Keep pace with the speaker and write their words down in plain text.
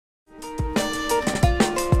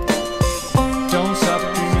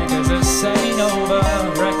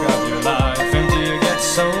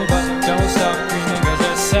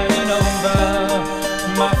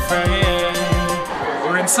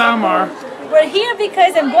summer. We're here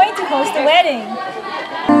because I'm going to host a wedding.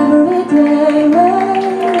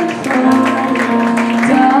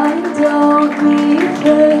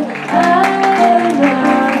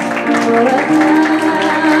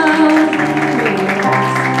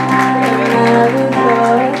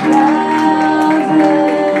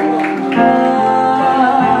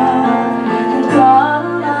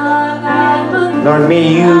 Lord,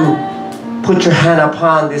 may you put your hand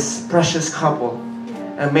upon this precious couple,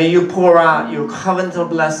 and may you pour out your covenantal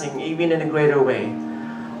blessing even in a greater way.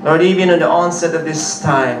 Lord, even at the onset of this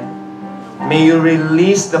time, may you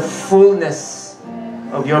release the fullness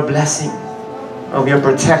of your blessing, of your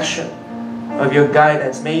protection, of your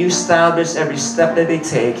guidance. May you establish every step that they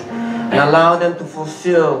take and allow them to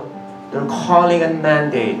fulfill their calling and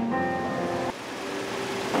mandate.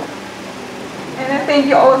 And I thank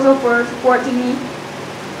you also for supporting me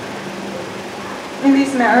in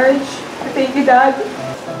this marriage. I thank you, Dad.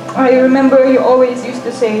 I remember you always used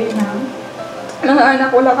to say na mga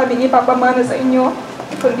anak wala kaming ipapamana sa inyo,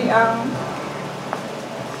 kundi ang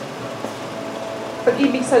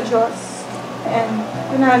pag-ibig sa Diyos and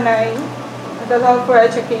nanay, the love for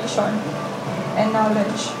education and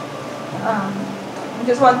knowledge. I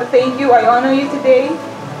just want to thank you. I honor you today.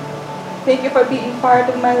 Thank you for being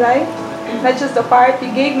part of my life. Not just a part,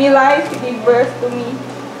 you gave me life, you gave birth to me.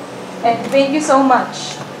 And thank you so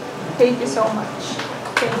much. Thank you so much.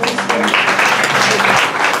 Thank you so much.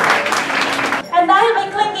 And dahil may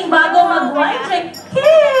clinking bago mag-wine drink,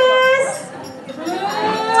 kiss!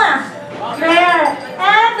 There.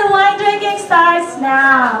 And the wine drinking starts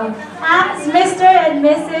now. As Mr. and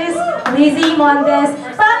Mrs. Lizzie Mondes.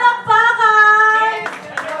 Palakpakan!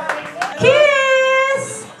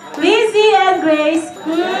 Kiss! Lizzie and Grace.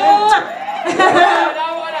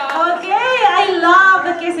 Okay, I love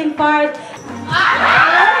the kissing part.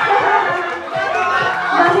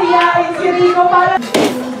 Mahiyain si Rico para.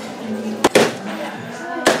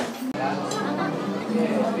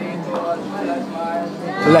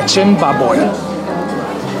 Lechon baboy.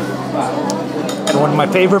 And one of my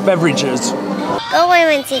favorite beverages. Go away,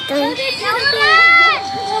 Winston.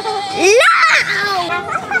 No!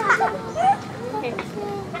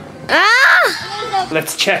 Ah!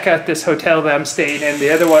 Let's check out this hotel that I'm staying in.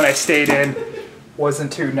 The other one I stayed in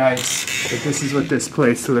wasn't too nice. But this is what this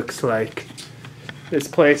place looks like. This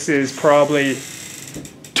place is probably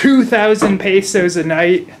 2,000 pesos a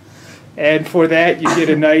night. And for that you get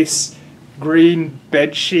a nice green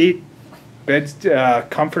bed sheet,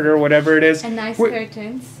 comforter, whatever it is. And nice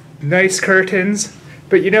curtains. Nice curtains.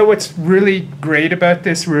 But you know what's really great about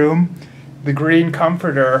this room? The green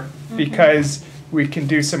comforter, because we can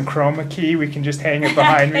do some chroma key. We can just hang it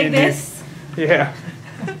behind me. Like this? Yeah.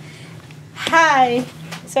 Hi.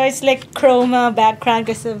 So it's like chroma background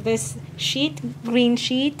because of this sheet, green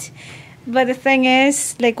sheet. But the thing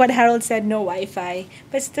is, like what Harold said, no Wi-Fi.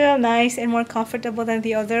 But still nice and more comfortable than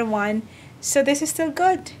the other one. So this is still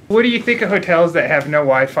good. What do you think of hotels that have no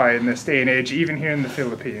Wi-Fi in this day and age, even here in the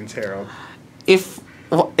Philippines, Harold? If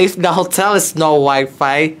the hotel is no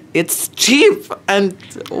Wi-Fi, it's cheap and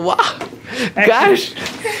wow, gosh.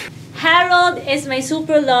 Harold is my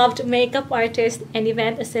super loved makeup artist and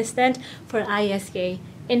event assistant for ISK,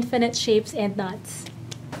 Infinite Shapes and Knots.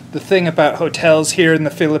 The thing about hotels here in the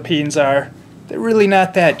Philippines are they're really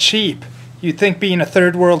not that cheap. You'd think being a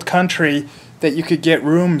third world country that you could get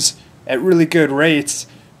rooms at really good rates,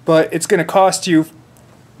 but it's going to cost you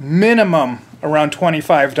minimum around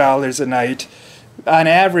 $25 a night. On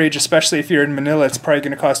average, especially if you're in Manila, it's probably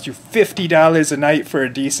going to cost you $50 a night for a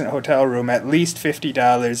decent hotel room, at least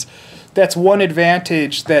 $50. That's one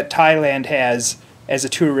advantage that Thailand has as a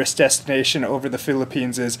tourist destination over the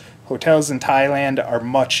Philippines is hotels in Thailand are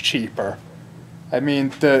much cheaper. I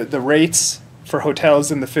mean, the rates for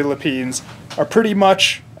hotels in the Philippines are pretty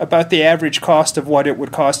much about the average cost of what it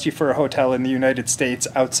would cost you for a hotel in the United States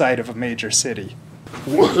outside of a major city.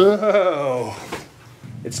 Whoa!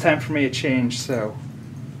 It's time for me to change, so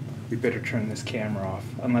we better turn this camera off,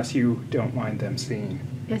 unless you don't mind them seeing.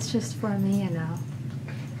 It's just for me, you know.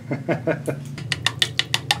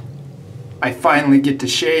 I finally get to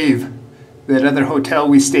shave. That other hotel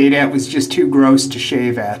we stayed at was just too gross to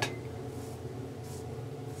shave at.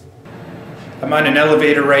 I'm on an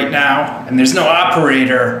elevator right now, and there's no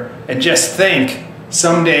operator. And just think,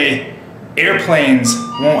 someday airplanes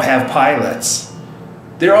won't have pilots.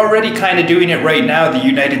 They're already kind of doing it right now. The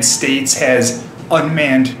United States has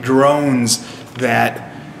unmanned drones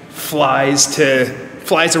that flies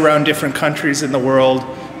around different countries in the world,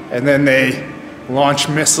 and then they launch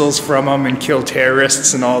missiles from them and kill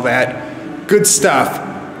terrorists and all that. Good stuff.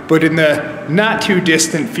 But in the not too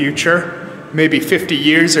distant future, maybe 50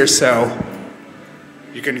 years or so.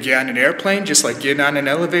 You're gonna get on an airplane just like getting on an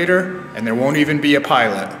elevator, and there won't even be a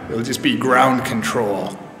pilot. It'll just be ground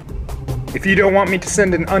control. If you don't want me to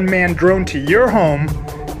send an unmanned drone to your home,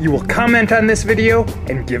 you will comment on this video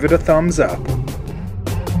and give it a thumbs up.